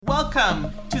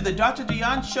Welcome to the Dr.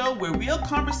 Dionne Show, where real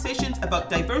conversations about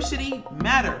diversity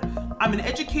matter. I'm an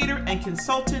educator and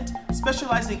consultant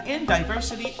specializing in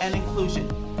diversity and inclusion.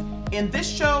 In this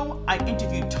show, I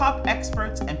interview top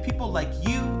experts and people like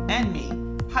you and me,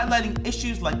 highlighting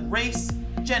issues like race,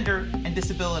 gender, and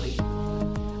disability.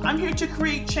 I'm here to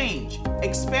create change,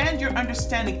 expand your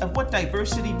understanding of what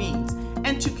diversity means,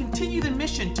 and to continue the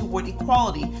mission toward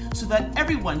equality so that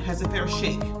everyone has a fair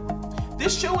shake.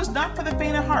 This show is not for the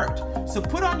faint of heart, so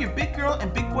put on your big girl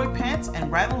and big boy pants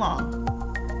and ride along.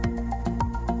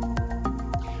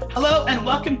 Hello and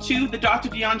welcome to the Dr.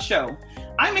 Dionne Show.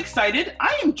 I'm excited.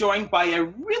 I am joined by a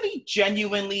really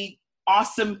genuinely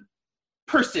awesome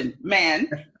man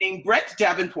named Brett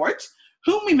Davenport,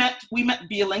 whom we met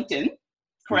via LinkedIn,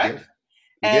 correct?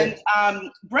 And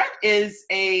Brett is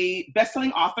a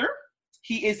best-selling author.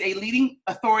 He is a leading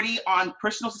authority on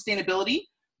personal sustainability,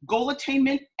 goal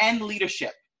attainment, and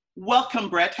leadership. Welcome,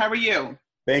 Brett. How are you?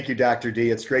 Thank you, Dr.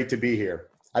 D. It's great to be here.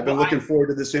 I've been looking forward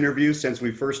to this interview since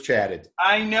we first chatted.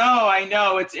 I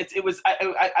know.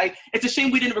 It's a shame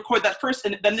we didn't record that first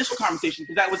and the initial conversation,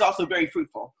 because that was also very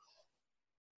fruitful.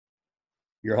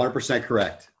 You're 100%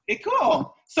 correct. Okay,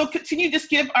 cool. So can you just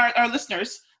give our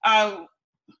listeners a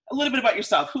little bit about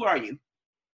yourself? Who are you?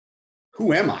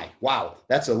 Who am I? Wow,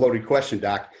 that's a loaded question,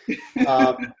 Doc.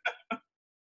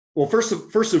 Well, first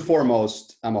and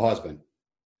foremost, I'm a husband.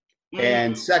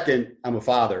 And second, I'm a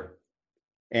father.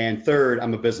 And third,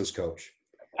 I'm a business coach.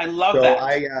 I love that.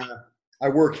 I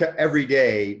work every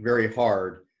day very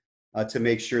hard to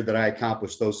make sure that I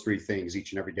accomplish those three things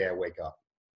each and every day I wake up.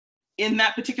 In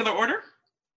that particular order?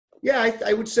 Yeah,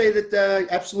 I would say that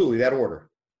absolutely that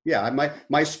order. Yeah,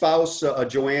 my spouse,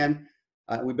 Joanne,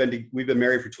 we've been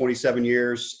married for 27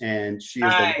 years, and she is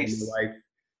nice. The woman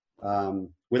of my life.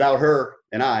 Without her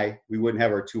and we wouldn't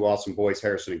have our two awesome boys,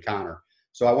 Harrison and Connor.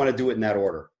 So I want to do it in that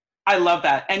order. I love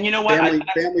that. And you know what?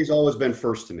 Family's always been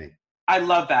first to me. I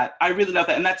love that. I really love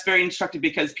that. And that's very instructive,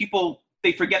 because people,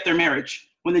 they forget their marriage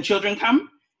when the children come.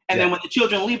 And then when the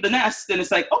children leave the nest, then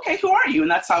it's like, okay, who are you?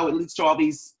 And that's how it leads to all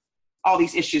these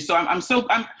issues. So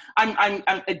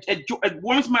it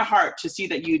warms my heart to see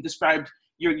that you described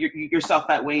yourself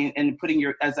that way and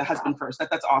putting as a husband first.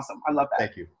 That's awesome. I love that.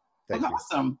 Thank you. That's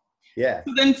awesome. Yeah.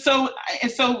 So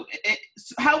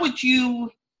how would you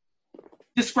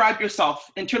describe yourself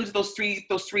in terms of those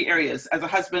three areas, as a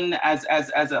husband, as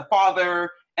a father,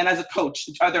 and as a coach?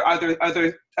 Are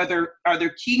there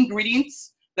key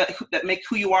ingredients that make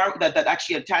who you are, that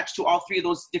actually attach to all three of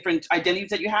those different identities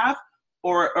that you have,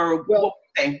 or what would you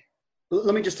say?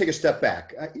 Let me just take a step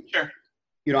back. Sure.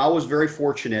 I was very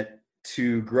fortunate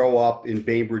to grow up in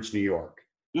Bainbridge, New York,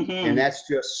 and that's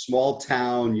just small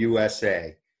town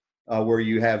USA, where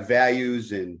you have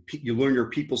values and you learn your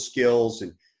people skills.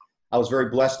 And I was very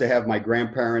blessed to have my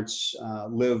grandparents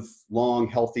live long,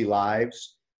 healthy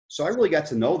lives. So I really got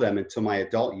to know them into my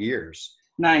adult years.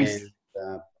 Nice.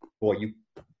 And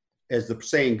as the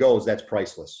saying goes, that's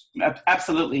priceless.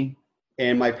 Absolutely.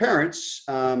 And my parents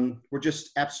were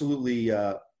just absolutely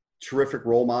terrific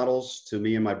role models to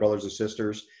me and my brothers and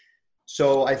sisters.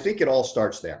 So I think it all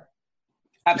starts there.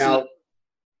 Absolutely. Now,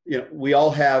 we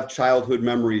all have childhood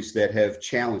memories that have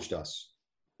challenged us,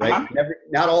 right?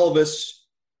 Not all of us,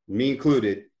 me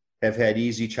included, have had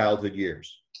easy childhood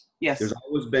years. Yes. There's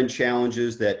always been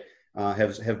challenges that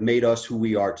have made us who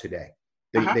we are today.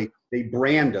 They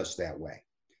brand us that way.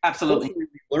 Absolutely. Hopefully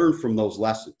we learn from those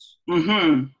lessons.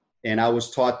 Mm-hmm. And I was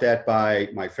taught that by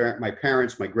my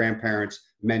parents, my grandparents,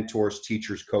 mentors,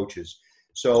 teachers, coaches.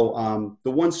 So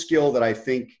the one skill that I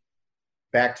think,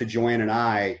 back to Joanne and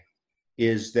I,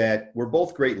 is that we're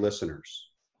both great listeners.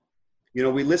 We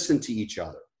listen to each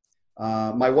other.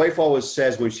 My wife always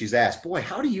says when she's asked, boy,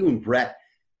 how do you and Brett,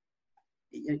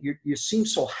 you seem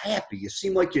so happy. You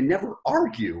seem like you never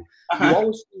argue. You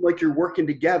always seem like you're working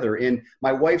together. And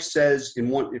my wife says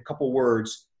in a couple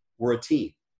words, we're a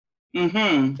team.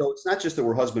 Mm-hmm. So it's not just that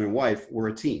we're husband and wife, we're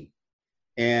a team.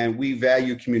 And we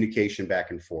value communication back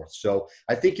and forth. So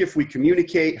I think if we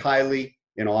communicate highly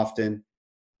and often,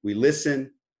 we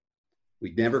listen,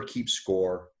 we never keep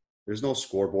score. There's no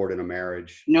scoreboard in a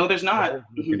marriage. No, there's not. We're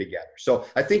working together. So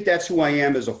I think that's who I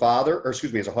am as a father, as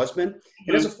a husband. Mm-hmm.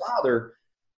 And as a father,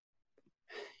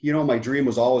 my dream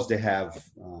was always to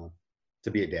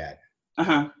be a dad.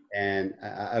 And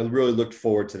I really looked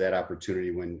forward to that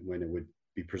opportunity when it would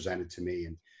be presented to me.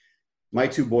 And our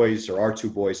two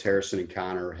boys, Harrison and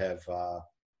Connor,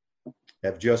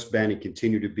 have just been and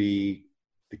continue to be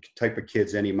the type of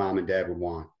kids any mom and dad would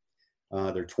want.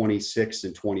 They're 26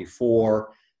 and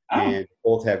 24, and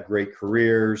both have great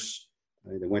careers.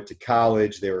 They went to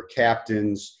college, they were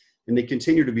captains, and they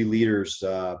continue to be leaders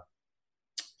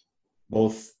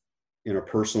both in a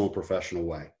personal and professional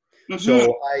way. Mm-hmm.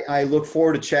 So I look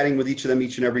forward to chatting with each of them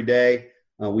each and every day.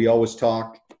 We always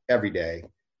talk every day.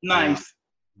 Nice.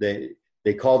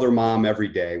 They call their mom every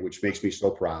day, which makes me so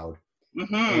proud.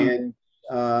 Mm-hmm. And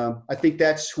I think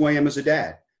that's who I am as a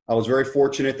dad. I was very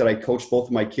fortunate that I coached both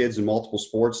of my kids in multiple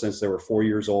sports since they were 4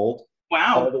 years old.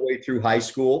 Wow. All the way through high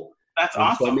school. That's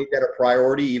awesome. So I made that a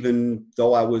priority, even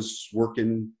though I was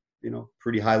working,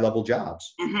 pretty high level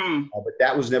jobs. Mm-hmm. But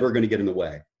that was never going to get in the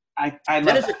way. I love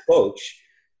that. As a coach,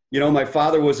 my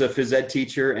father was a phys ed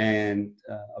teacher and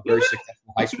a very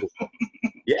successful high school coach.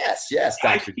 Yes,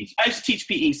 Dr. I used to teach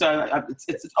PE, so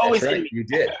it's always right. in me. You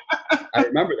did. I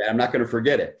remember that. I'm not going to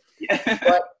forget it.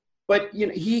 Yeah. But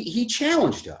he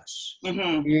challenged us,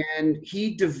 mm-hmm. and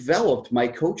he developed my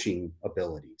coaching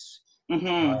abilities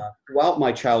mm-hmm. Throughout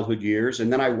my childhood years.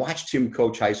 And then I watched him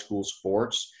coach high school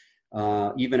sports,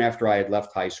 even after I had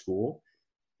left high school.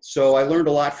 So I learned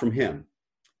a lot from him.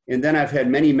 And then I've had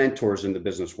many mentors in the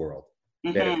business world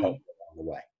that have helped me along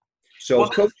the way. So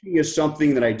coaching is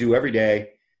something that I do every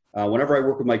day. Whenever I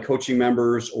work with my coaching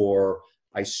members or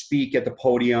I speak at the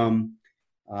podium,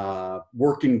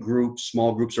 work in groups,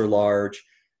 small groups or large,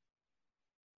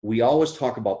 we always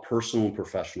talk about personal and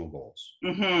professional goals.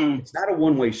 Mm-hmm. It's not a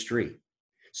one-way street.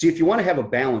 See, if you want to have a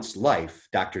balanced life,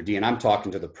 Dr. D, and I'm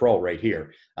talking to the pro right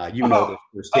here, know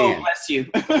this firsthand. Oh, bless you.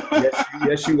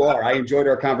 yes, you are. I enjoyed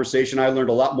our conversation. I learned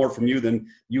a lot more from you than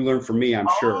you learned from me, I'm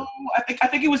sure. I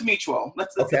think it was mutual.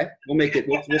 Let's okay, we'll make it.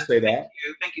 We'll say that.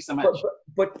 Thank you so much.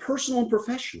 But personal and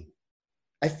professional.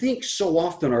 I think so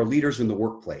often our leaders in the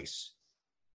workplace,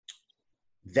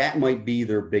 that might be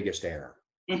their biggest error.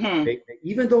 Mm-hmm.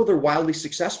 Even though they're wildly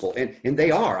successful, and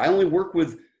they are. I only work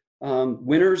with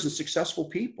winners and successful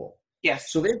people.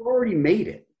 Yes. So they've already made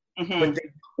it, mm-hmm. but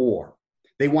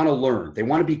they want to learn. They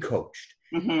want to be coached,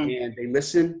 mm-hmm. and they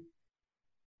listen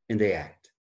and they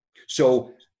act.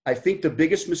 So I think the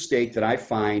biggest mistake that I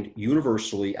find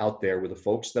universally out there with the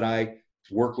folks that I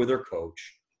work with or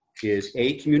coach is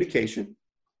communication.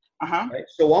 Uh-huh. Right?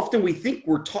 So often we think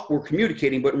we're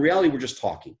communicating, but in reality, we're just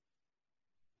talking.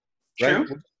 Right?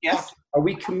 True. Yes. Are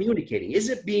we communicating? Is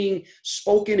it being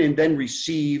spoken and then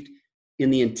received in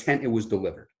the intent it was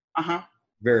delivered? Uh-huh.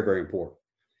 Very, very important.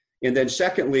 And then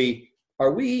secondly,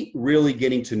 are we really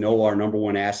getting to know our number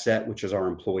one asset, which is our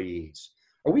employees?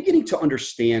 Are we getting to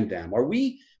understand them?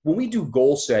 When we do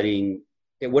goal setting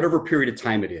at whatever period of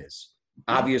time it is,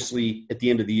 obviously at the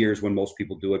end of the year is when most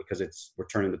people do it because we're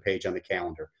turning the page on the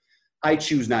calendar. I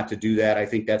choose not to do that. I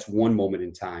think that's one moment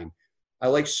in time. I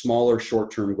like smaller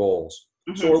short-term goals.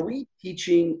 Mm-hmm. So are we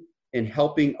teaching and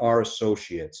helping our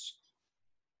associates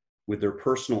with their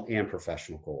personal and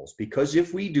professional goals? Because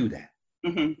if we do that,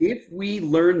 mm-hmm. if we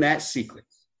learn that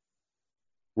sequence,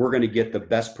 we're going to get the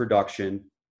best production.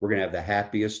 We're going to have the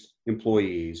happiest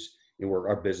employees, and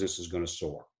our business is going to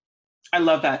soar. I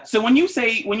love that. So when you're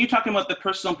talking about the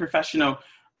personal and professional,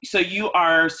 so you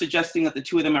are suggesting that the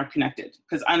two of them are connected?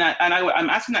 Because I'm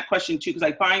asking that question too, because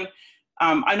I find,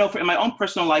 I know in my own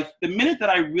personal life, the minute that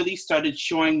I really started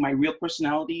showing my real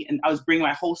personality and I was bringing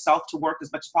my whole self to work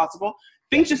as much as possible,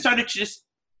 things just started to just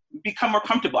become more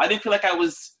comfortable. I didn't feel like I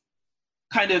was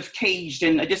kind of caged,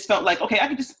 and I just felt like, okay, I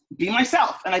could just be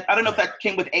myself. And I don't know if that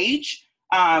came with age,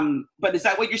 but is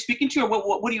that what you're speaking to,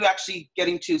 or what are you actually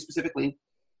getting to specifically?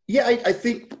 Yeah, I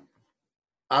think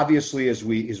obviously as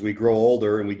we grow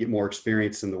older and we get more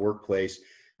experience in the workplace,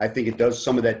 I think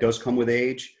some of that does come with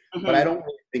age, mm-hmm. but I don't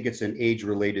really think it's an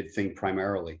age-related thing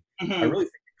primarily. Mm-hmm. I really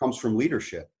think it comes from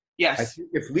leadership. Yes. I think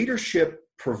if leadership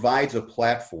provides a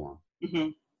platform, mm-hmm.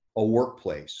 a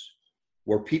workplace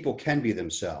where people can be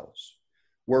themselves,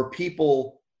 where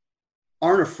people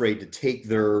aren't afraid to take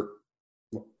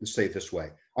let's say it this way,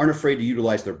 aren't afraid to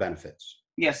utilize their benefits.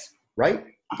 Yes. Right?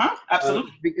 Uh-huh.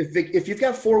 Absolutely. If you've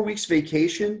got 4 weeks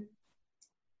vacation,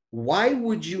 why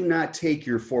would you not take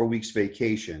your 4 weeks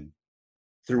vacation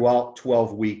throughout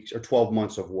 12 weeks or 12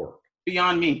 months of work?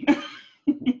 Beyond me.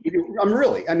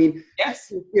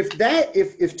 Yes.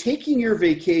 If taking your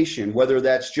vacation, whether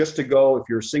that's just to go, if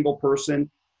you're a single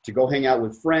person, to go hang out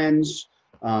with friends,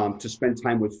 to spend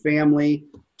time with family,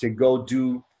 to go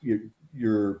do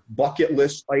your bucket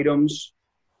list items,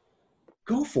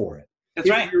 go for it. That's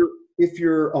right. If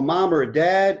you're a mom or a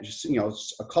dad, just,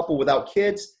 a couple without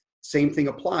kids, same thing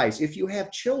applies. If you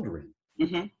have children,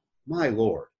 mm-hmm. my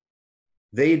Lord,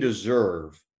 they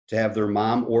deserve to have their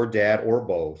mom or dad or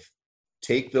both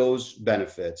take those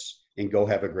benefits and go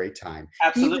have a great time.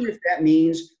 Absolutely. Even if that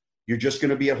means you're just going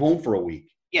to be at home for a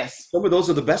week. Yes. Some of those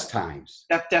are the best times.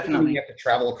 Definitely. You have to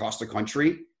travel across the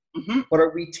country. Mm-hmm. But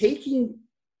are we taking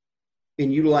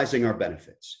and utilizing our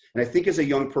benefits? And I think as a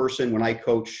young person, when I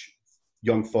coach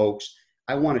young folks,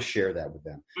 I want to share that with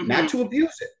them, not to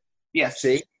abuse it. Yes.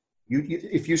 See,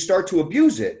 if you start to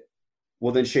abuse it,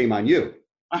 well, then shame on you.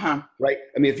 Right.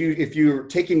 I mean, if you're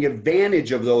taking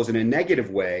advantage of those in a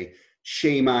negative way,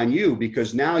 shame on you,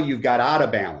 because now you've got out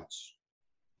of balance.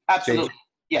 Absolutely. See,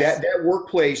 yes. That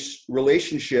workplace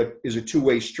relationship is a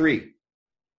two-way street.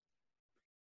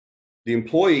 The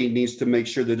employee needs to make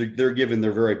sure that they're giving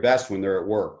their very best when they're at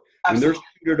work. Absolutely. When they're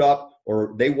suited up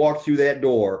or they walk through that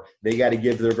door, they got to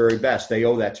give their very best. They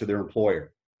owe that to their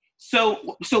employer.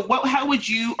 So how would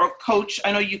you or coach?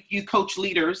 I know you coach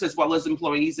leaders as well as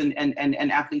employees and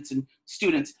athletes and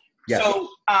students. Yes. So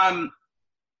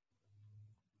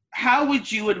how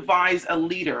would you advise a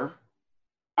leader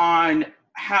on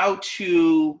how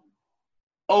to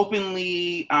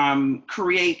openly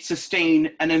create, sustain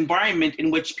an environment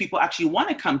in which people actually want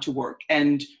to come to work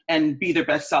and be their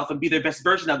best self and be their best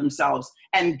version of themselves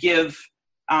and give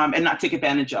and not take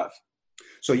advantage of?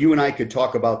 So you and I could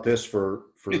talk about this for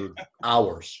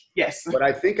hours. Yes. But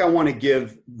I think I want to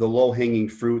give the low-hanging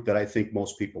fruit that I think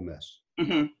most people miss.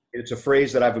 It's a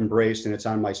phrase that I've embraced, and it's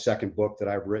on my second book that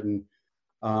I've written.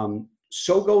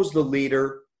 So goes the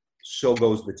leader, so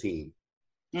goes the team.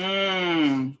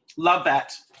 Love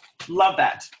that. Love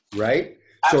that. Right?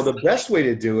 Absolutely. So the best way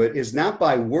to do it is not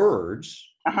by words,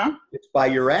 it's by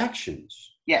your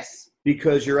actions. Yes.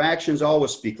 Because your actions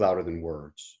always speak louder than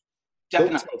words.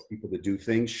 Definitely. Don't tell people to do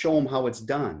things, show them how it's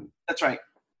done. That's right.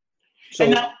 So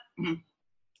and now,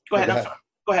 go ahead. I'm sorry.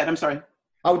 Go ahead. I'm sorry.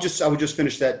 I would just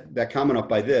finish that comment up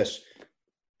by this.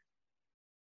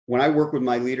 When I work with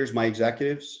my leaders, my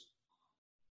executives,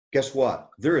 guess what?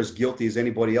 They're as guilty as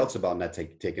anybody else about not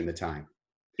taking the time.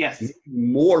 Yes.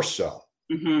 More so.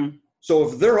 So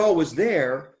if they're always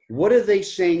there, what are they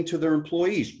saying to their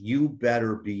employees? You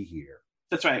better be here.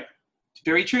 That's right.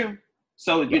 Very true.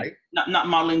 So you're not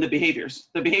modeling the behaviors.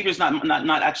 The behaviors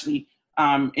not actually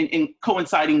in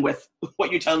coinciding with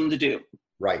what you're telling them to do.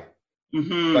 Right.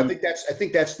 So I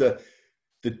think that's the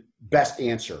best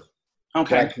answer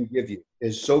that I can give you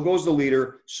is so goes the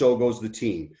leader, so goes the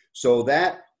team. So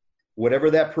that whatever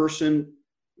that person,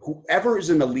 whoever is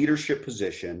in the leadership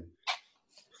position,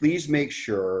 please make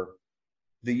sure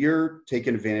that you're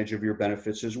taking advantage of your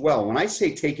benefits as well. When I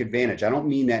say take advantage, I don't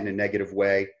mean that in a negative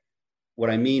way. What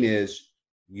I mean is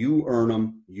you earn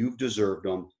them, you've deserved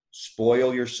them,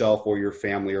 spoil yourself or your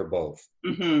family or both.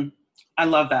 I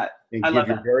love that. And give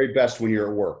your very best when you're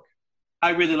at work. I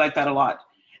really like that a lot.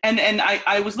 And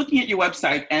I was looking at your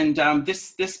website, and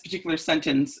this particular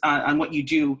sentence on what you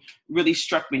do really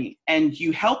struck me. And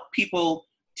you help people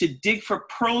to dig for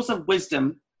pearls of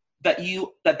wisdom that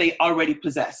they already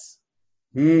possess.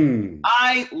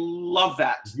 I love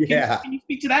that. Yeah. Can you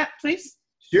speak to that, please?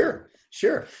 Sure.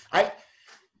 I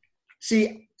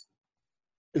see.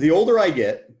 The older I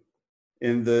get,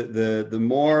 and the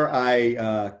more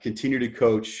I continue to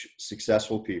coach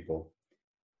successful people,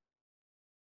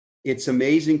 it's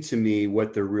amazing to me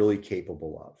what they're really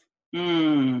capable of.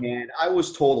 And I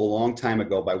was told a long time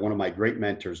ago by one of my great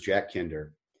mentors, Jack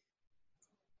Kinder.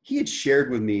 He had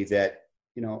shared with me that,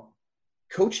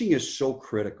 coaching is so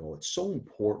critical. It's so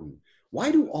important.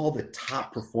 Why do all the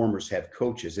top performers have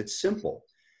coaches? It's simple.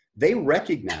 They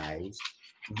recognize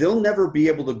they'll never be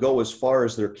able to go as far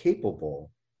as they're capable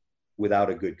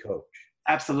without a good coach.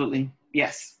 Absolutely.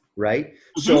 Yes. Right?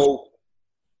 So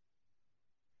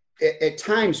at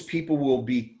times people will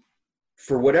be,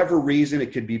 for whatever reason,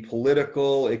 it could be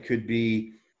political, it could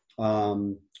be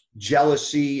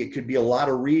jealousy, it could be a lot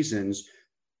of reasons.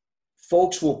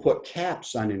 Folks will put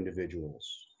caps on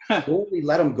individuals. Only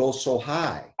let them go so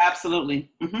high.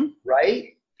 Absolutely.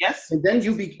 Right? Yes. And then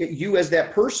you as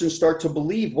that person start to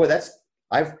believe, boy,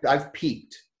 I've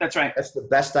peaked. That's right. That's the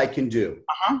best I can do.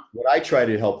 What I try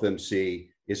to help them see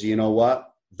is, you know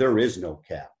what? There is no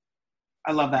cap.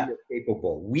 I love that.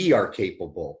 We are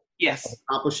capable. Yes. Of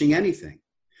accomplishing anything.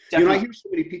 Definitely. I hear so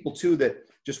many people too that,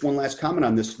 just one last comment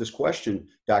on this question,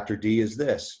 Dr. D, is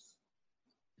this.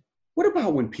 What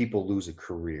about when people lose a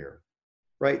career,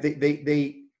 right?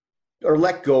 They are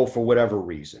let go for whatever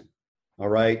reason. All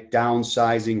right.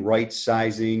 Downsizing, right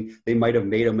sizing. They might have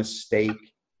made a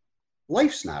mistake.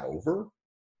 Life's not over.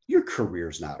 Your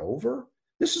career's not over.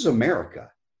 This is America.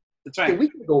 That's right. We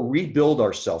can go rebuild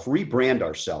ourselves, rebrand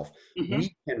ourselves.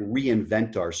 We can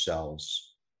reinvent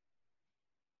ourselves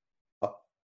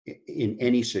in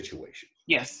any situation.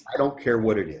 Yes. I don't care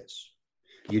what it is.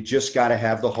 You just got to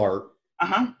have the heart.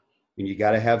 And you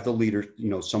got to have the leader,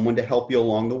 someone to help you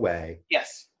along the way.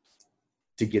 Yes.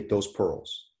 To get those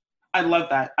pearls. I love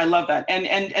that.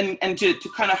 And to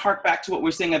kind of hark back to what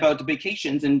we're saying about the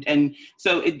vacations. And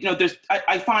so,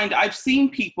 I find I've seen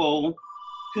people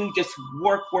who just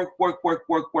work,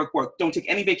 don't take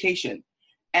any vacation.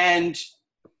 And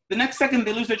the next second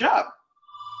they lose their job.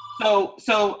 So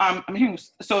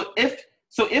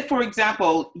if for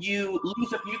example, you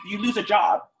lose a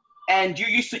job, and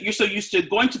you're so used to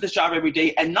going to this job every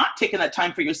day and not taking that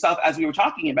time for yourself, as we were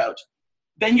talking about,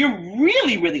 then you're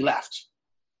really, really left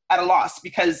at a loss,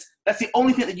 because that's the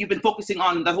only thing that you've been focusing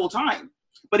on the whole time.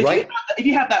 But if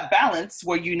you have that balance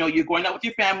where you're going out with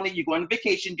your family, you're going on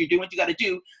vacation, you're doing what you got to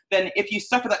do, then if you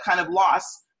suffer that kind of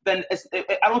loss, then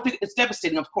I don't think it's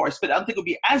devastating, of course, but I don't think it'll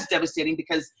be as devastating,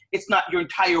 because it's not your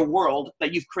entire world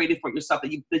that you've created for yourself,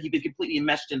 that you've been completely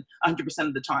enmeshed in 100%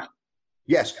 of the time.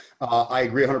 Yes, I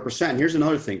agree 100%. Here's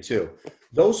another thing too.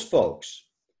 Those folks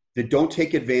that don't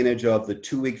take advantage of the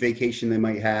 2-week vacation they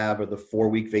might have, or the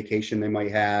 4-week vacation they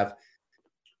might have,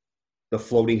 the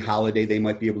floating holiday they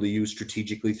might be able to use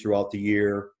strategically throughout the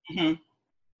year. Mm-hmm.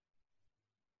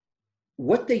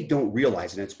 What they don't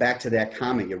realize, and it's back to that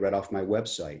comment you read off my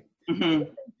website, mm-hmm.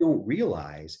 what they don't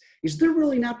realize is they're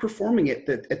really not performing at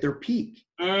their peak.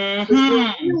 Mm-hmm.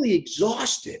 They're really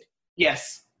exhausted.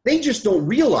 Yes. They just don't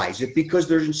realize it because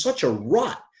they're in such a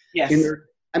rut. Yes.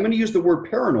 I'm going to use the word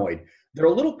paranoid. They're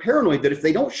a little paranoid that if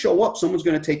they don't show up, someone's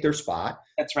going to take their spot.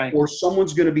 That's right. Or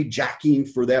someone's going to be jockeying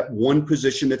for that one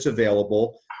position that's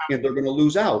available, and they're going to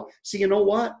lose out. See, you know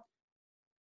what?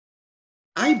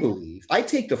 I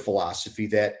take the philosophy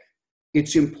that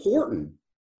it's important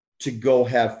to go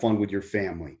have fun with your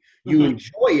family. You mm-hmm.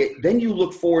 enjoy it, then you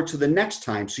look forward to the next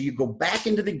time. So you go back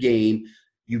into the game,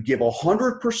 you give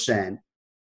 100%.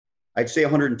 I'd say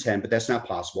 110, but that's not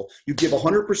possible. You give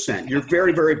 100%. Your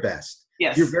very, very best.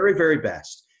 Yes. Your very, very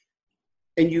best.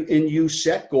 And you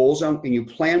set goals and you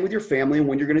plan with your family and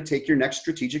when you're going to take your next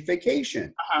strategic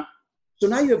vacation. Uh-huh. So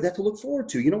now you have that to look forward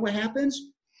to. You know what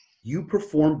happens? You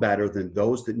perform better than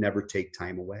those that never take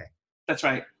time away. That's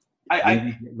right. You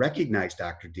get recognized,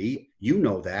 Dr. D. You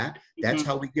know that. That's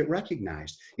how we get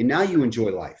recognized. And now you enjoy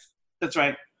life. That's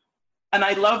right. And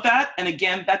I love that. And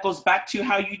again, that goes back to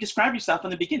how you describe yourself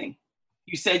in the beginning.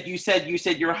 You said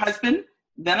you're a husband,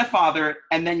 then a father,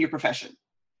 and then your profession.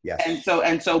 Yes.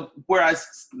 And so whereas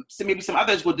maybe some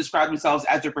others would describe themselves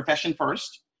as their profession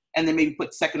first, and then maybe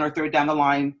put second or third down the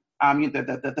line,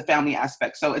 the family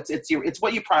aspect. So it's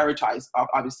what you prioritize,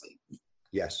 obviously.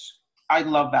 Yes. I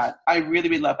love that. I really,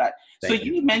 really love that. Thank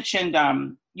you. You mentioned,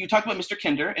 you talked about Mr.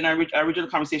 Kinder in our original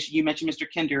conversation. You mentioned Mr.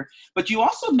 Kinder, but you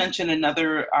also mentioned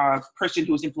another person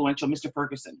who was influential, Mr.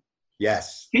 Ferguson.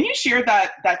 Yes. Can you share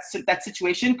that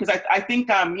situation? Because I think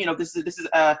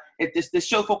this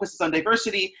show focuses on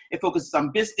diversity. It focuses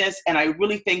on business, and I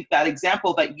really think that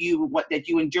example that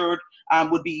you endured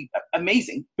would be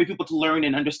amazing for people to learn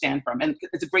and understand from, and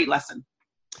it's a great lesson.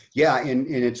 Yeah, and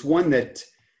it's one that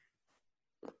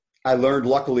I learned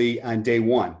luckily on day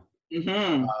one.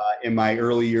 Mm-hmm. In my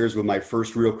early years with my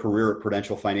first real career at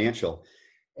Prudential Financial,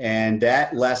 and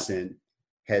that lesson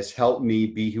has helped me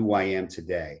be who I am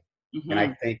today. Mm-hmm. And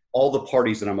I thank all the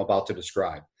parties that I'm about to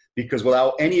describe, because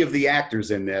without any of the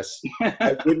actors in this,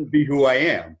 I wouldn't be who I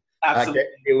am. Absolutely.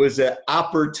 It was an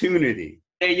opportunity.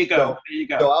 There you go.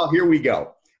 So here we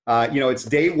go. It's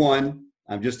day one.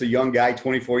 I'm just a young guy,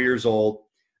 24 years old,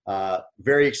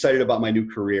 very excited about my new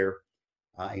career.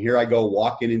 Here I go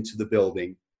walking into the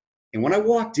building. And when I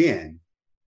walked in,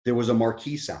 there was a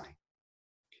marquee sign.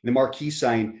 The marquee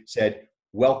sign said,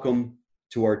 "Welcome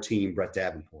to our team, Brett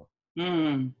Davenport."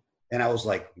 Mm. And I was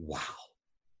like, wow.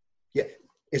 Yeah.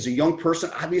 As a young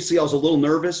person, obviously I was a little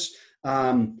nervous,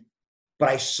 but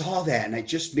I saw that and it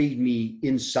just made me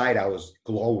inside. I was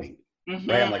glowing, mm-hmm.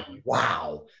 right? I'm like,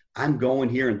 wow, I'm going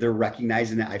here and they're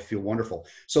recognizing that. I feel wonderful.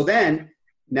 So then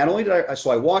not only did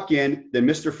I walk in, then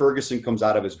Mr. Ferguson comes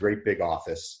out of his great big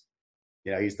office.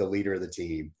 He's the leader of the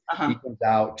team. Uh-huh. He comes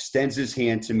out, extends his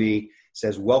hand to me,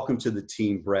 says, "Welcome to the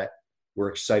team, Brett. We're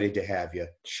excited to have you."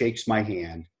 Shakes my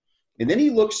hand. And then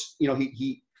he looks,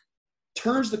 he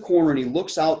turns the corner and he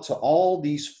looks out to all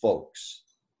these folks.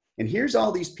 And here's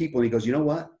all these people. And he goes, "You know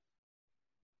what?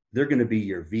 They're going to be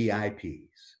your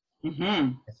VIPs." Mm-hmm.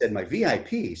 I said, "My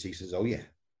VIPs?" He says, "Oh, yeah.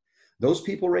 Those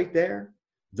people right there,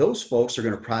 those folks are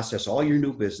going to process all your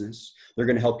new business. They're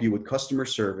going to help you with customer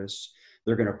service.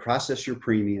 They're going to process your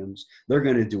premiums. They're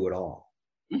going to do it all."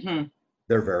 Mm-hmm.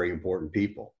 They're very important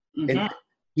people. Mm-hmm. And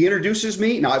he introduces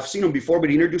me. Now, I've seen him before, but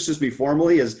he introduces me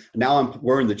formally as now I'm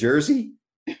wearing the jersey.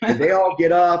 And they all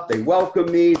get up. They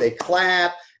welcome me. They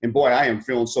clap. And boy, I am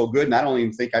feeling so good. And I don't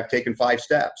even think I've taken 5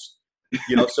 steps.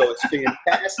 So it's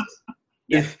fantastic.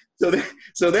 Yeah.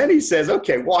 So then he says,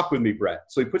 "Okay, walk with me, Brett."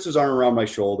 So he puts his arm around my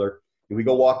shoulder. And we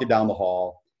go walking down the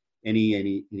hall. And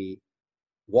he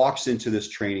walks into this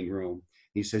training room.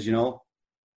 He says,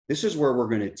 This is where we're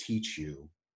going to teach you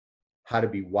how to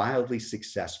be wildly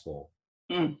successful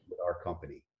with our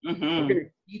company. We're going to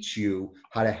teach you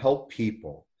how to help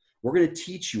people. We're going to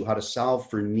teach you how to solve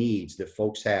for needs that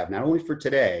folks have, not only for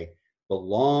today, but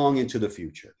long into the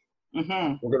future. We're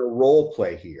going to role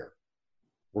play here.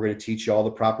 We're going to teach you all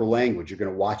the proper language. You're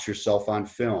going to watch yourself on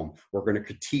film. We're going to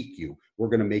critique you. We're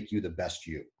going to make you the best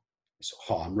you.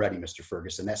 So, I'm ready, Mr.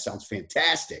 Ferguson. That sounds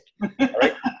fantastic. All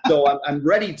right. So I'm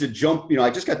ready to jump. I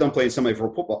just got done playing somebody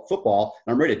for football,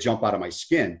 and I'm ready to jump out of my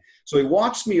skin. So he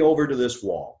walks me over to this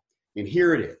wall, and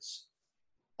here it is,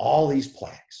 all these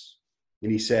plaques.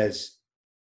 And he says,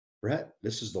 Brett,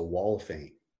 this is the Wall of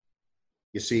Fame.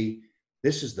 You see,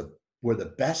 this is where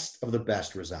the best of the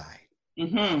best reside.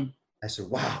 I said,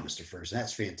 wow, Mr. Ferguson,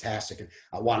 that's fantastic. And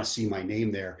I want to see my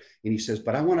name there. And he says,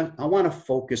 but I want to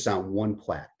focus on one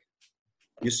plaque.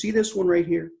 You see this one right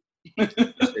here? I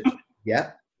said,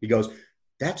 yeah. He goes,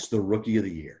 that's the Rookie of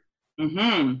the Year.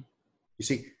 You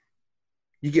see,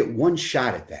 you get one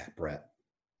shot at that, Brett.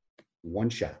 One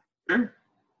shot.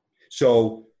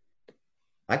 So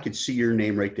I could see your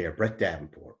name right there, Brett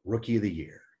Davenport, Rookie of the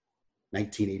Year,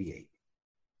 1988.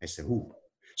 I said, ooh.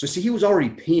 So see, he was already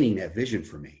painting that vision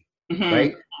for me,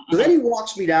 right? So then he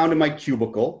walks me down to my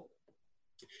cubicle.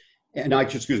 And I'm a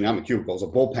cubicle. It was a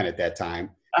bullpen at that time.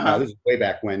 This is way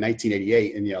back when,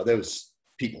 1988. And, there was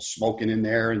people smoking in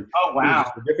there. And oh, wow. It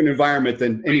was a different environment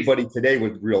than anybody today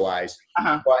would realize.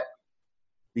 But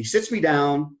he sits me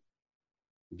down,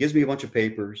 he gives me a bunch of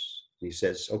papers, and he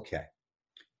says, okay,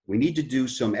 we need to do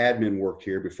some admin work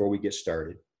here before we get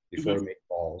started, before we make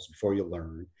calls, before you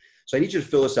learn. So I need you to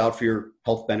fill this out for your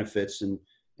health benefits and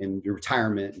your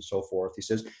retirement and so forth. He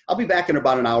says, I'll be back in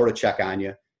about an hour to check on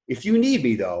you. If you need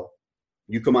me, though,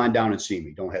 you come on down and see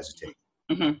me. Don't hesitate.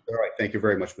 All right. Thank you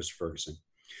very much, Mr. Ferguson.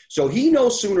 So he no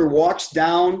sooner walks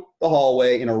down the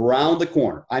hallway and around the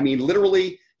corner. I mean,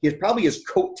 literally, probably his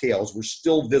coattails were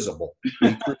still visible.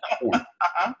 And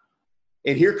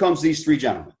here comes these three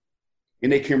gentlemen.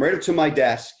 And they came right up to my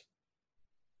desk,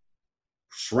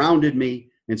 surrounded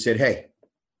me, and said, hey,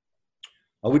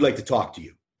 we'd like to talk to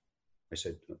you. I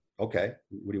said, okay,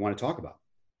 what do you want to talk about?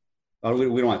 We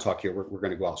don't want to talk here. We're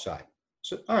going to go outside. I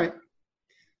said, all right.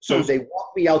 So they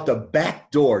walked me out the back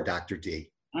door, Dr.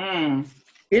 D,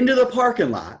 into the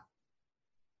parking lot.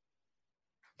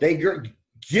 They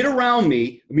get around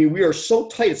me. I mean, we are so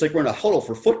tight. It's like we're in a huddle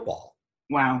for football.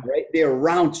 Wow. Right? They're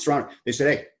surrounded. They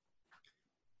said, hey,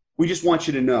 we just want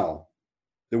you to know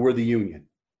that we're the union.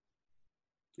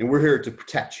 And we're here to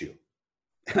protect you.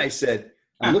 And I said,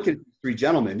 I'm looking at these three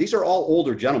gentlemen. These are all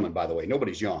older gentlemen, by the way.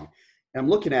 Nobody's young. And I'm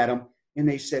looking at them, and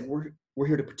they said, we're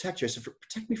here to protect you. I said,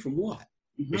 protect me from what?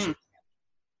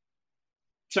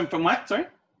 From what? Sorry?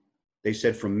 They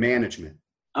said, from management.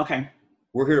 Okay.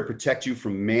 We're here to protect you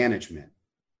from management.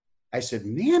 I said,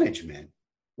 management?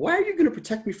 Why are you going to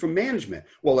protect me from management?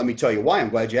 Well, let me tell you why. I'm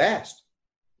glad you asked.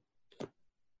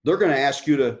 They're going to ask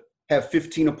you to have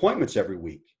 15 appointments every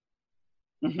week.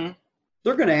 They're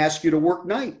going to ask you to work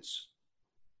nights.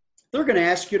 They're going to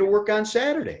ask you to work on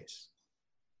Saturdays.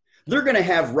 They're going to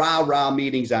have rah-rah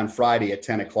meetings on Friday at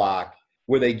 10 o'clock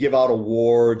where they give out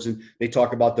awards and they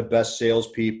talk about the best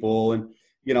salespeople. And,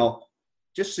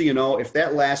 just so you know, if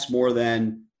that lasts more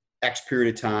than X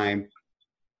period of time,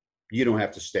 you don't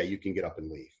have to stay. You can get up and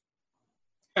leave.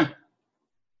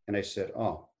 And I said,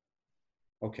 oh,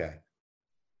 okay.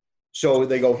 So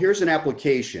they go, here's an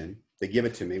application. They give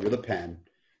it to me with a pen.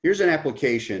 Here's an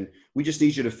application. We just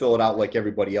need you to fill it out like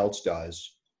everybody else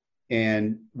does.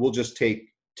 And we'll just take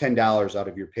 $10 out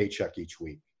of your paycheck each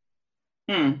week.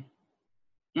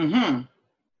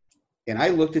 And I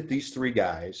looked at these three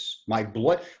guys. I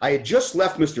had just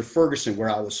left Mr. Ferguson where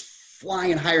I was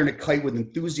flying higher than a kite with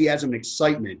enthusiasm and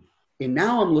excitement. And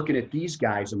now I'm looking at these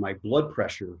guys and my blood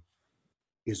pressure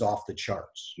is off the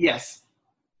charts. Yes.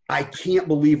 I can't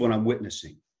believe what I'm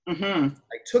witnessing. I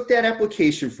took that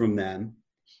application from them.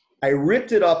 I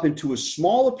ripped it up into as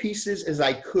small pieces as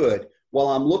I could while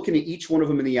I'm looking at each one of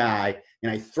them in the eye,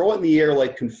 and I throw it in the air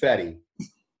like confetti.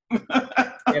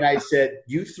 And I said,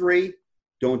 you three,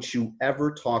 don't you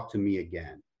ever talk to me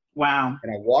again. Wow.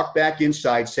 And I walked back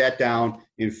inside, sat down,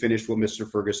 and finished what Mr.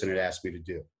 Ferguson had asked me to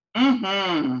do.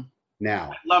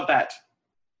 Now. I love that.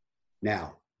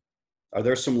 Now, are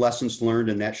there some lessons learned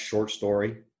in that short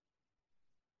story?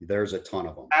 There's a ton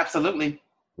of them. Absolutely.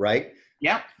 Right?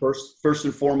 Yeah. First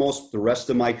and foremost, the rest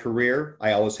of my career,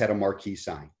 I always had a marquee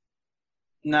sign.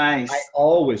 Nice.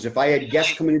 If I had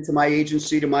guests coming into my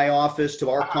agency, to my office, to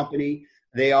our company,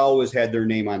 they always had their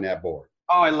name on that board.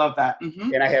 Oh, I love that.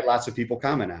 And I had lots of people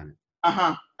comment on it.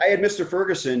 I had Mr.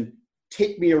 Ferguson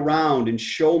take me around and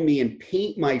show me and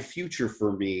paint my future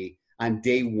for me on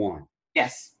day one.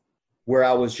 Yes. Where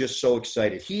I was just so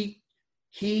excited.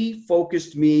 He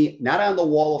focused me not on the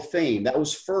wall of fame. That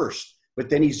was first. But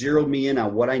then he zeroed me in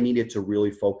on what I needed to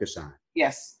really focus on.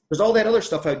 Yes. Because all that other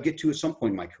stuff I'd get to at some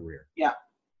point in my career. Yeah.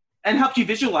 And helped you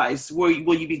visualize where you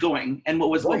will you be going and what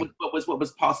was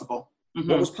possible. Mm-hmm.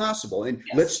 What was possible. And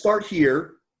let's start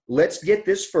here. Let's get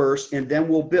this first, and then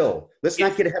we'll build. Let's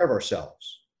not get ahead of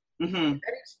ourselves. Mm-hmm.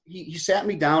 He sat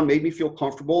me down, made me feel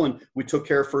comfortable, and we took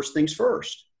care of first things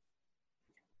first.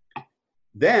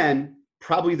 Then,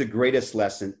 probably the greatest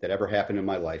lesson that ever happened in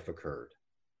my life occurred.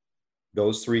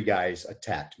 Those three guys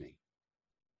attacked me.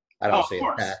 I don't say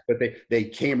attacked, but they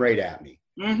came right at me.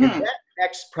 Mm-hmm. And that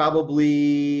next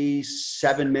probably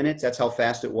 7 minutes, that's how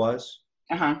fast it was,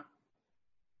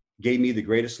 gave me the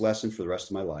greatest lesson for the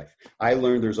rest of my life. I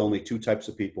learned there's only two types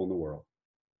of people in the world.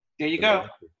 There you go.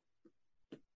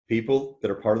 People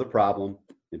that are part of the problem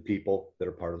and people that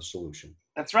are part of the solution.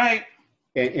 That's right.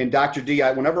 And Dr. D,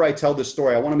 whenever I tell this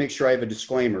story, I want to make sure I have a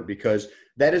disclaimer, because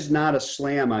that is not a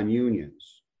slam on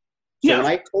unions. So when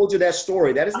I told you that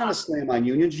story, that is not a slam on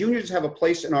unions. Unions have a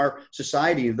place in our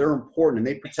society. They're important, and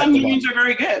they protect. Some unions are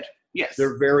very good. Yes.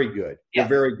 They're very good. Yeah. They're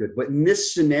very good. But in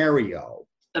this scenario,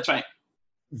 that's right,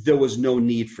 there was no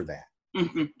need for that.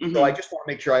 Mm-hmm, mm-hmm. So I just want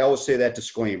to make sure I always say that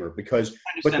disclaimer, because,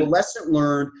 but the lesson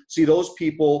learned, see those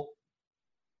people,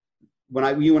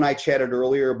 when you and I chatted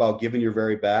earlier about giving your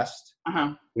very best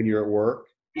when you're at work,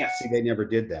 see, they never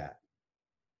did that.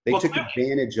 They took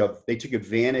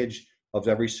advantage of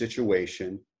every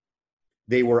situation.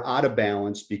 They were out of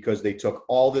balance because they took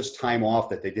all this time off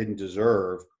that they didn't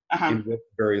deserve and with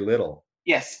very little.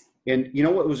 Yes. And you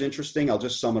know what was interesting? I'll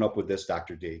just sum it up with this,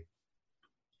 Dr. D.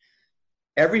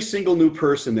 Every single new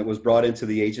person that was brought into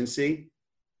the agency,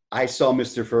 I saw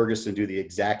Mr. Ferguson do the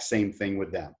exact same thing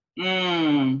with them.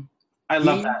 I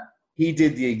love that. He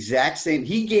did the exact same.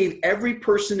 He gave every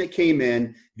person that came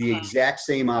in the exact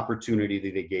same opportunity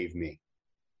that they gave me.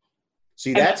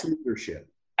 See, that's leadership.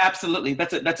 Absolutely.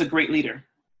 That's a great leader.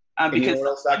 Because, you know what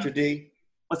else, Dr. D?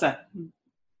 What's that?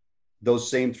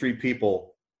 Those same three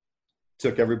people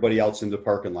took everybody else into the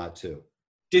parking lot too.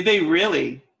 Did they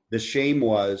really? The shame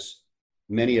was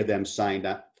many of them signed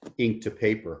ink to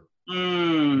paper.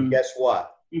 And guess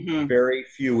what? Very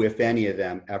few, if any of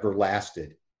them, ever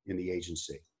lasted in the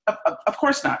agency. Of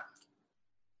course not.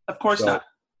 Of course not.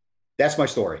 That's my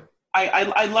story.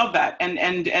 I love that, and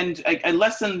a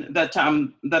lesson that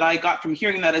that I got from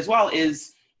hearing that as well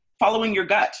is following your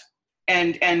gut,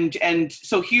 and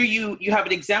so here you have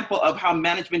an example of how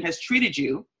management has treated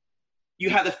you. You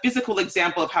have the physical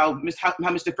example of how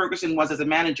Mr. Ferguson was as a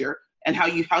manager and how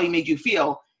he made you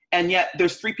feel, and yet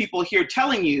there's three people here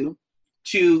telling you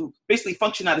to basically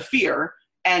function out of fear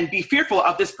and be fearful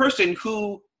of this person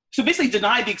who so basically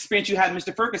denied the experience you had,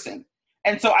 Mr. Ferguson.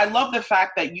 And so I love the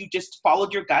fact that you just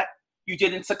followed your gut. You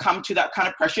didn't succumb to that kind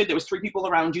of pressure. There was three people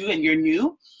around you and you're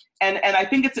new. And I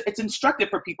think it's instructive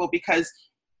for people because,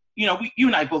 you know, you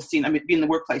and I both seen, being in the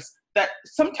workplace, that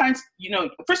sometimes, you know,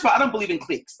 first of all, I don't believe in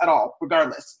cliques at all,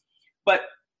 regardless. But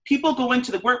people go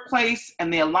into the workplace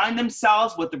and they align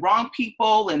themselves with the wrong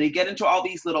people and they get into all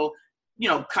these little, you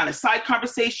know, kind of side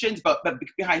conversations, but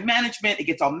behind management, it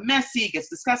gets all messy, it gets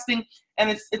disgusting. And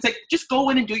it's like, just go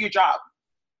in and do your job.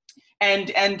 And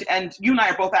you and I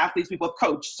are both athletes, we both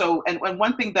coach. So, and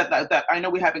one thing that I know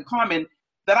we have in common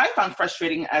that I found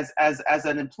frustrating as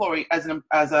an employee, as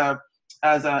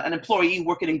an employee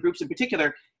working in groups in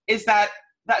particular, is that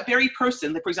very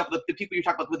person, for example, the people you're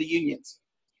talking about with the unions,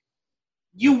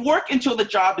 you work until the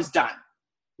job is done.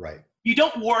 Right. You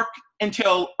don't work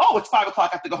until, it's 5 o'clock,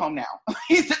 I have to go home now.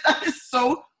 That is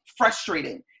so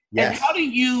frustrating. Yes. And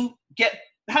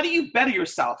how do you better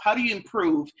yourself? How do you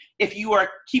improve if you are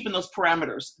keeping those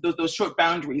parameters, those short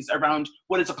boundaries around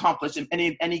what is accomplished in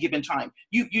any given time?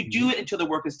 You do it until the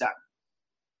work is done.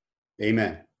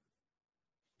 Amen.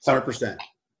 100%.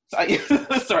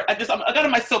 Sorry, I got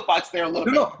on my soapbox there a little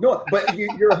bit. No, but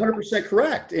you're 100%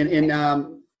 correct. And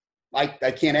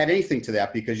I can't add anything to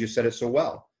that because you said it so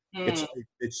well.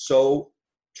 It's so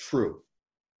true.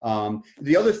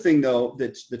 The other thing though,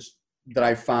 that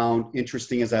I found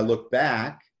interesting as I look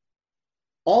back,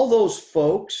 all those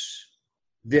folks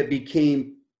that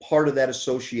became part of that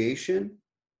association,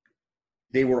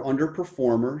 they were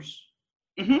underperformers.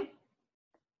 Mm-hmm.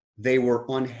 They were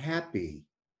unhappy.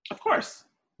 Of course.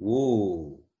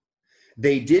 Ooh.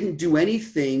 They didn't do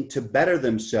anything to better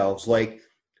themselves, like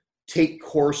take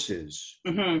courses,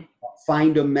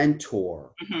 find a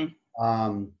mentor,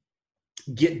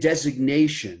 get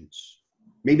designations,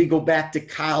 maybe go back to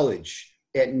college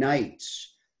at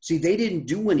nights, See, they didn't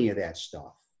do any of that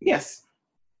stuff. Yes.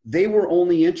 They were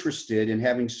only interested in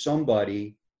having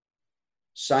somebody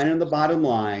sign on the bottom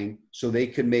line so they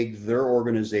could make their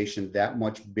organization that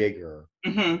much bigger,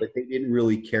 but they didn't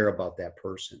really care about that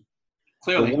person.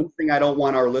 Clearly. The one thing I don't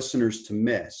want our listeners to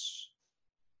miss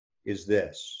is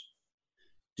this.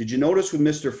 Did you notice with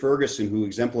Mr. Ferguson, who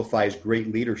exemplifies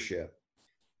great leadership,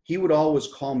 he would always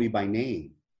call me by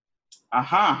name.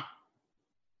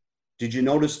 Did you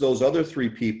notice those other three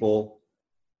people,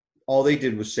 all they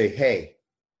did was say, hey,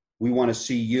 we want to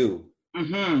see you.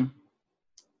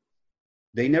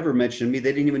 They never mentioned me.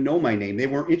 They didn't even know my name. They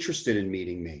weren't interested in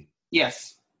meeting me.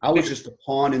 Yes. I was just a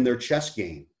pawn in their chess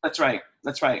game. That's right.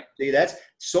 That's right. See,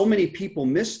 so many people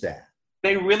miss that.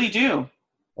 They really do.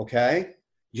 Okay?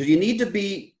 You need to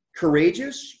be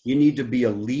courageous. You need to be a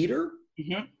leader.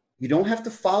 You don't have to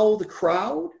follow the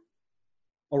crowd.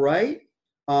 All right?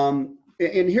 And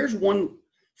here's one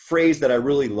phrase that I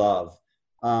really love.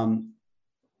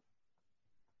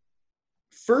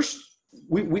 First,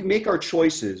 we make our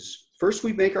choices. First,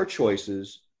 we make our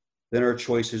choices, then our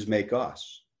choices make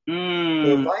us. So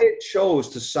if I had chose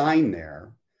to sign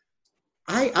there,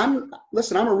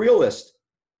 listen, I'm a realist.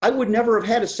 I would never have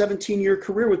had a 17-year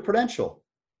career with Prudential.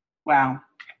 Wow.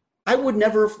 I would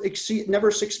never have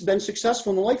been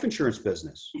successful in the life insurance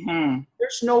business.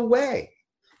 There's no way,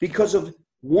 because of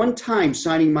one time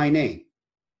signing my name.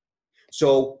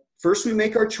 So first we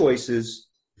make our choices,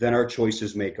 then our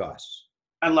choices make us.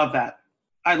 I love that.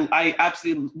 I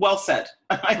absolutely, well said.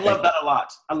 I love that a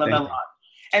lot. I love that a lot.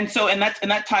 And so, and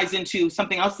that ties into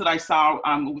something else that I saw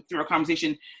through our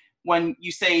conversation, when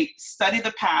you say, study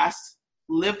the past,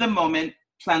 live the moment,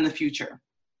 plan the future.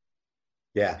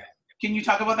 Yeah. Can you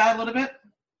talk about that a little bit?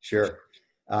 Sure.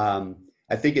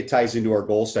 I think it ties into our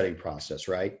goal setting process,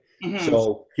 right?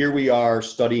 So here we are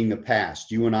studying the past.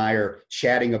 You and I are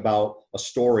chatting about a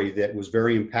story that was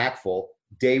very impactful.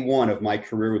 Day one of my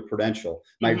career with Prudential,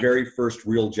 my very first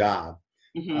real job.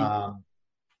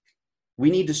 We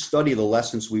need to study the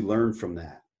lessons we learned from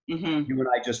that. You and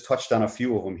I just touched on a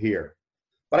few of them here.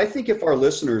 But I think if our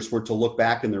listeners were to look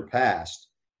back in their past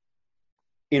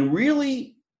and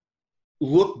really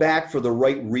look back for the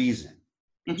right reason.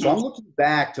 So I'm looking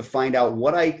back to find out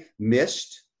what I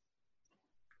missed,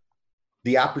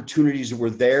 the opportunities that were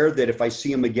there, that if I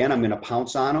see them again, I'm going to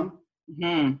pounce on them.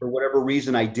 For whatever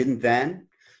reason I didn't then.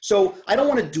 So I don't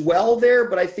want to dwell there,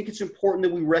 but I think it's important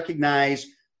that we recognize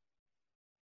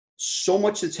so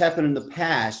much that's happened in the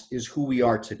past is who we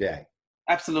are today.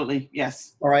 Absolutely.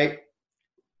 Yes. All right.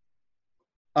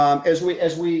 As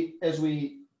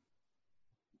we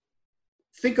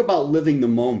think about living the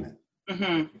moment,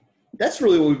 that's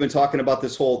really what we've been talking about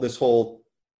this whole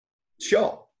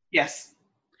show. Yes.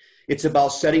 It's about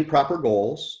setting proper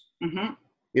goals.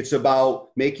 It's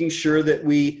about making sure that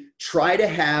we try to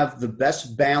have the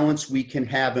best balance we can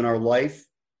have in our life,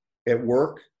 at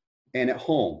work and at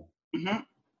home,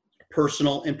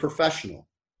 personal and professional.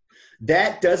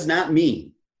 That does not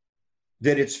mean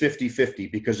that it's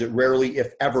 50-50, because it rarely,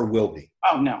 if ever, will be.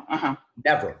 Oh, no.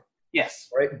 Never. Yes.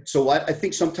 Right. So I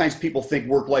think sometimes people think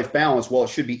work-life balance, well, it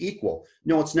should be equal.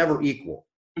 No, it's never equal.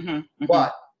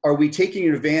 But are we taking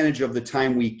advantage of the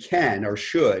time we can or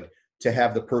should to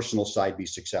have the personal side be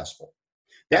successful?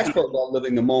 That's about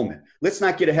living the moment. Let's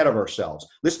not get ahead of ourselves.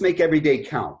 Let's make every day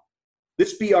count.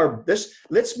 Let's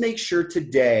make sure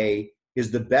today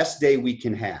is the best day we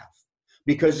can have.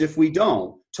 Because if we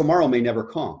don't, tomorrow may never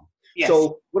come. Yes.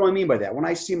 So what do I mean by that? When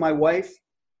I see my wife,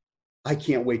 I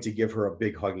can't wait to give her a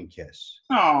big hug and kiss.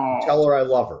 Tell her I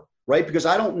love her, right? Because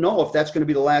I don't know if that's going to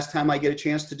be the last time I get a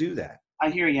chance to do that. I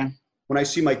hear you. When I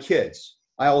see my kids,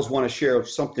 I always want to share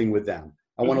something with them.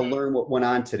 I want to learn what went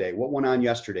on today, what went on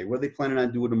yesterday, what are they planning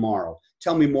on doing tomorrow?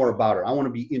 Tell me more about her. I want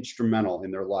to be instrumental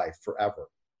in their life forever.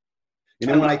 And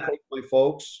then when I coach my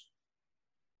folks,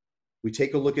 we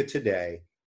take a look at today.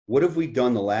 What have we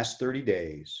done the last 30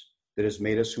 days that has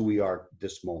made us who we are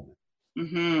this moment?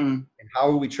 And how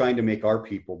are we trying to make our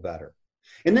people better?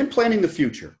 And then planning the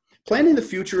future. Planning the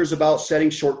future is about setting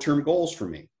short-term goals for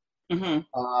me.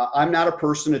 I'm not a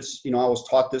person, I was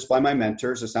taught this by my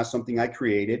mentors. It's not something I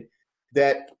created.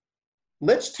 That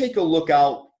let's take a look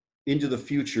out into the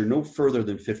future no further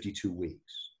than 52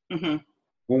 weeks when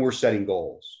we're setting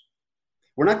goals.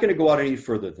 We're not going to go out any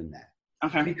further than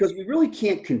that. Because we really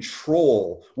can't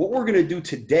control what we're going to do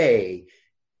today.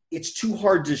 It's too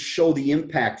hard to show the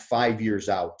impact 5 years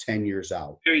out, 10 years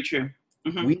out. Very true.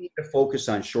 We need to focus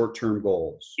on short-term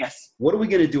goals. Yes. What are we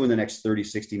going to do in the next 30,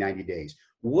 60, 90 days?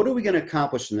 What are we going to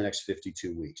accomplish in the next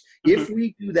 52 weeks? If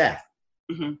we do that,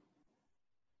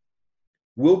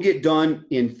 we'll get done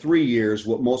in 3 years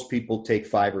what most people take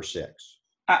 5 or 6.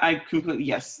 I completely,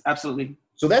 yes, absolutely.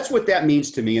 So that's what that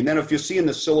means to me. And then if you see in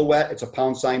the silhouette, it's a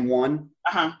 #1.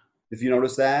 Uh-huh. If you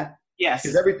notice that, because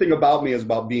Yes. everything about me is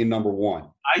about being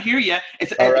 #1. I hear you.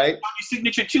 It's All on right. your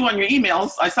signature too on your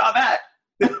emails. I saw that.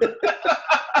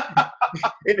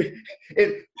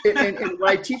 And when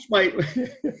I teach my No,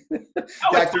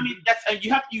 Dr. I mean,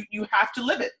 you have to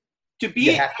live it to be.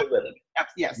 You have to live it.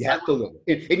 Yes, You have to live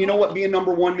it. And you know what being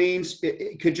 #1 means?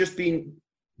 It could just be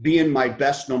being my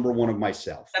best #1 of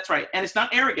myself. that's right. And it's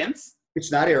not arrogance.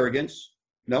 It's not arrogance.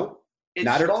 No,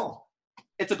 not at all.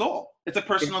 It's a goal. It's a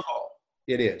personal goal.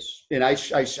 It is. And I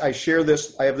share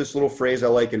this. I have this little phrase I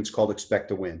like, and it's called expect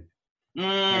to win.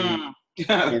 And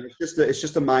it's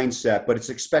just a mindset, but it's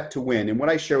expect to win. And what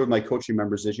I share with my coaching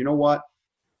members is, you know what?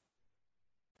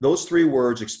 Those 3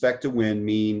 words, expect to win,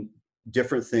 mean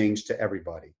different things to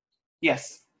everybody.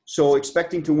 Yes. So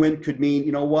expecting to win could mean,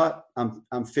 you know what?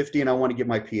 I'm 50 and I want to get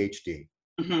my PhD.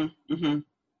 Mm-hmm. Mm-hmm.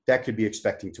 That could be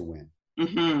expecting to win.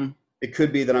 Mm-hmm. It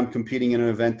could be that I'm competing in an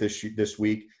event this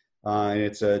week, and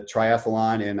it's a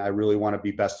triathlon, and I really want to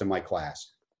be best in my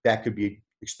class. That could be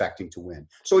expecting to win.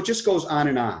 So it just goes on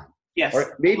and on. Yes.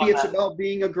 Or maybe it's about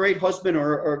being a great husband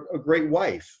or a great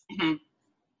wife. Mm-hmm.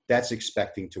 That's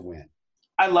expecting to win.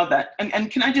 I love that. And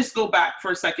can I just go back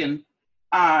for a second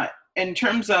in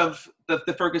terms of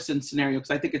the Ferguson scenario,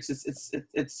 because I think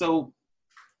it's so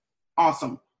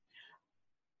awesome.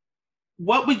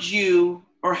 What would you,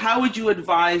 or how would you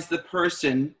advise the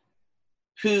person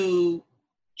who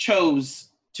chose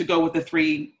to go with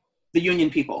the union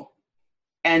people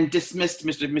and dismissed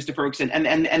Mr. Ferguson,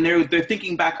 and they're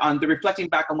reflecting back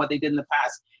on what they did in the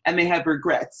past, and they have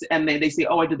regrets, and they say,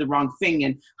 oh, I did the wrong thing,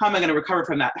 and how am I going to recover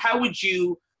from that? How would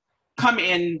you come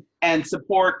in and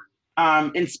support,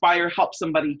 inspire, help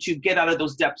somebody to get out of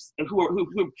those depths,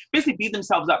 who basically beat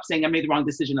themselves up saying, I made the wrong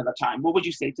decision at the time? What would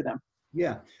you say to them?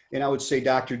 Yeah. And I would say,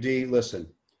 Dr. D, listen,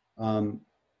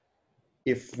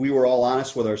 if we were all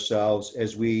honest with ourselves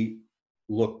as we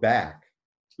look back,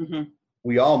 Mm-hmm.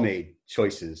 we all made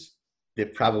choices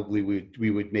that probably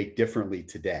we would make differently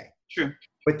today. Sure.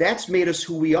 But that's made us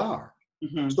who we are.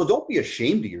 Mm-hmm. So don't be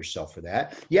ashamed of yourself for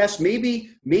that. Yes,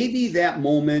 maybe that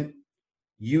moment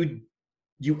you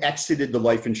exited the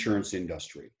life insurance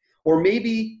industry, or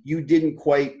maybe you didn't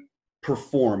quite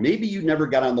perform. Maybe you never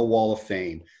got on the wall of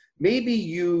fame. Maybe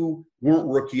you weren't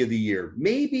rookie of the year.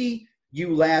 Maybe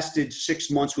you lasted 6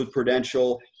 months with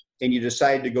Prudential and you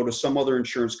decided to go to some other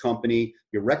insurance company.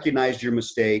 You recognized your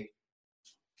mistake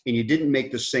and you didn't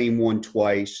make the same one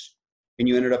twice, and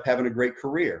you ended up having a great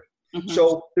career. Mm-hmm.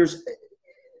 So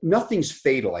nothing's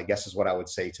fatal, I guess is what I would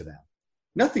say to them.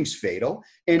 Nothing's fatal.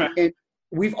 And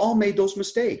we've all made those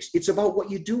mistakes. It's about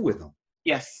what you do with them.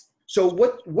 Yes. So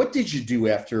what did you do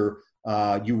after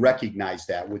you recognized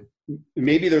that?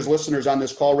 Maybe there's listeners on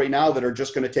this call right now that are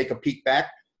just going to take a peek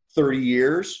back 30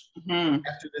 years mm-hmm.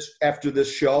 after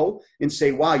this show and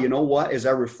say, wow, you know what? As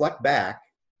I reflect back,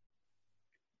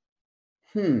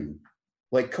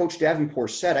 like Coach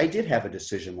Davenport said, I did have a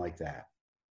decision like that.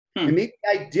 And maybe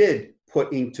I did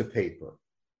put ink to paper.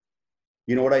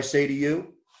 You know what I say to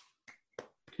you?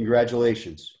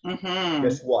 Congratulations. Mm-hmm.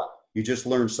 Guess what? You just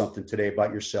learned something today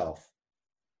about yourself.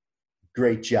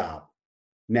 Great job.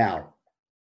 Now,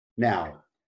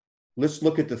 let's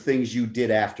look at the things you did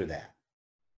after that.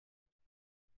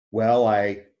 Well,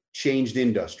 I changed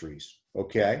industries.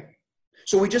 Okay.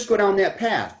 So we just go down that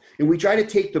path and we try to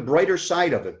take the brighter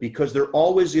side of it, because there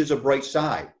always is a bright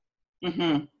side.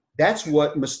 Mm-hmm. That's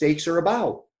what mistakes are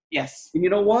about. Yes. And you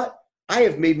know what? I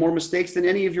have made more mistakes than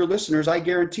any of your listeners. I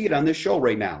guarantee it on this show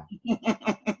right now.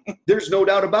 There's no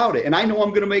doubt about it. And I know I'm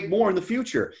going to make more in the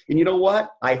future. And you know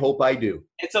what? I hope I do.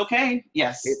 It's okay.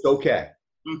 Yes. It's okay.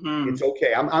 Mm-hmm. It's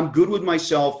okay. I'm good with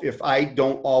myself if I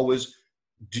don't always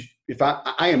if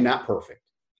I am not perfect.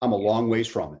 I'm a long ways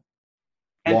from it.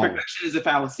 And perfection is a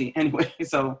fallacy anyway.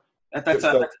 So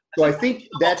so I think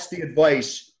that's the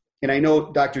advice. And I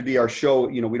know, Dr. D, our show,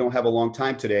 we don't have a long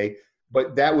time today,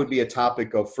 but that would be a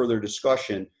topic of further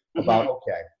discussion about, mm-hmm.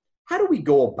 okay, how do we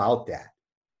go about that?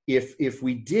 If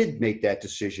we did make that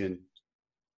decision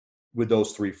with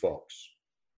those 3 folks,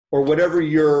 or whatever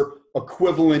your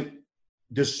equivalent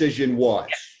decision was.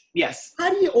 Yes.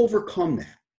 How do you overcome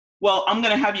that? Well, I'm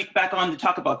going to have you back on to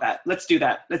talk about that. Let's do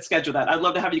that. Let's schedule that. I'd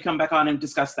love to have you come back on and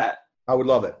discuss that. I would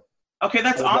love it. Okay,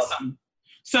 that's awesome.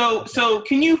 So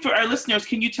can you, for our listeners,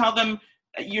 can you tell them,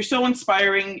 you're so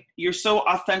inspiring, you're so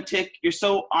authentic, you're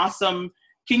so awesome.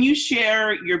 Can you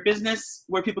share your business,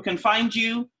 where people can find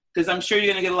you? Because I'm sure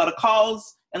you're going to get a lot of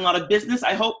calls and a lot of business,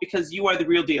 I hope, because you are the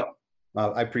real deal.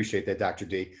 I appreciate that, Dr.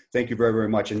 D. Thank you very, very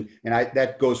much. And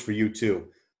that goes for you too.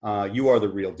 You are the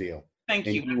real deal. Thank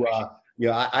you.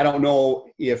 I don't know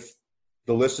if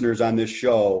the listeners on this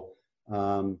show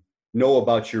know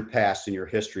about your past and your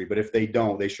history, but if they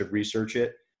don't, they should research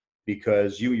it,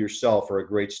 because you yourself are a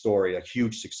great story, a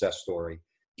huge success story.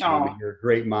 And you're a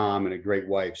great mom and a great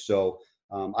wife. So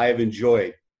I have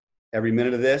enjoyed every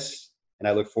minute of this, and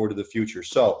I look forward to the future.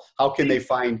 So how can they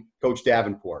find Coach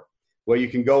Davenport? Well, you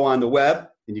can go on the web,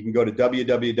 and you can go to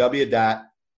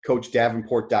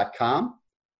www.coachdavenport.com.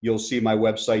 You'll see my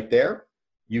website there.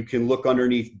 You can look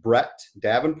underneath Brett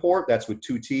Davenport. That's with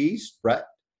 2 T's, Brett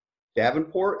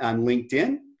Davenport, on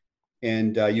LinkedIn.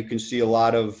 And you can see a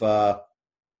lot of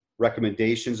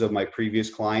recommendations of my previous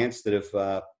clients that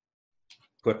have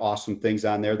put awesome things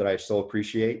on there that I so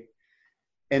appreciate.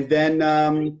 And then,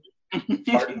 I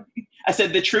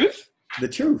said the truth. The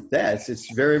truth. Yes,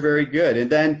 it's very, very good. And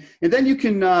then you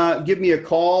can give me a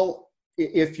call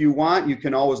if you want. You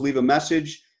can always leave a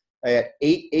message at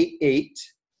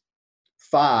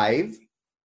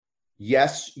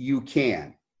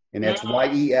 888-5-YES-YOU-CAN. And that's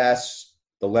YES,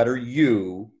 the letter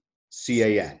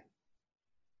U-CAN.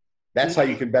 That's how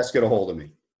you can best get a hold of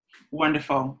me.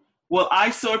 Wonderful. Well, I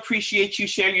so appreciate you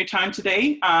sharing your time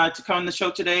today to come on the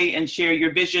show today and share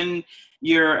your vision,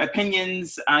 your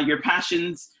opinions, your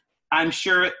passions. I'm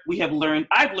sure I've learned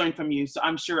from you, so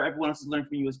I'm sure everyone else has learned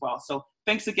from you as well. So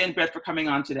thanks again, Brett, for coming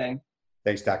on today.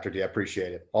 Thanks, Dr. D. I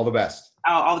appreciate it. All the best.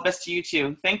 All the best to you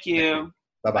too. Thank you.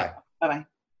 Bye-bye. Bye-bye.